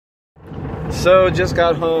So just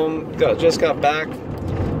got home, just got back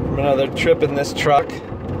from another trip in this truck.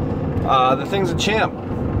 The thing's a champ.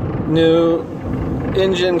 New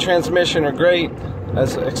engine, transmission are great,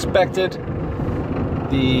 as expected.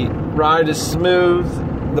 The ride is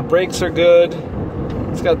smooth, the brakes are good.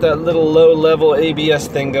 It's got that little low-level ABS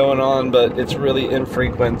thing going on, but it's really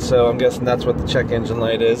infrequent, so I'm guessing that's what the check engine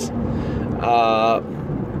light is.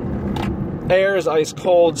 Air is ice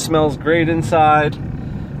cold, smells great inside.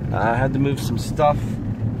 I had to move some stuff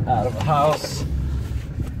out of a house,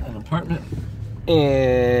 an apartment,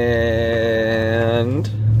 and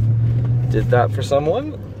did that for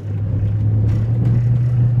someone.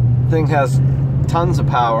 Thing has tons of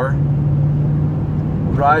power,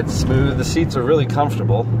 rides smooth, the seats are really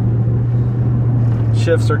comfortable,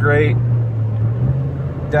 shifts are great,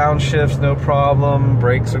 downshifts no problem,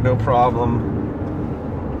 brakes are no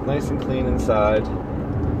problem, nice and clean inside.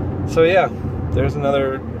 So yeah, there's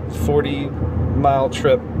another 40-mile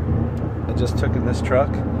trip I just took in this truck,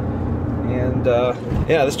 and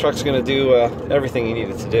yeah, this truck's gonna do everything you need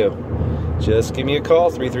it to do. Just give me a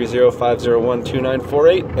call,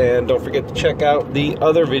 330-501-2948, and don't forget to check out the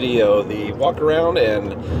other video, the walk around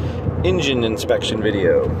and engine inspection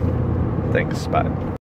video. Thanks, bye.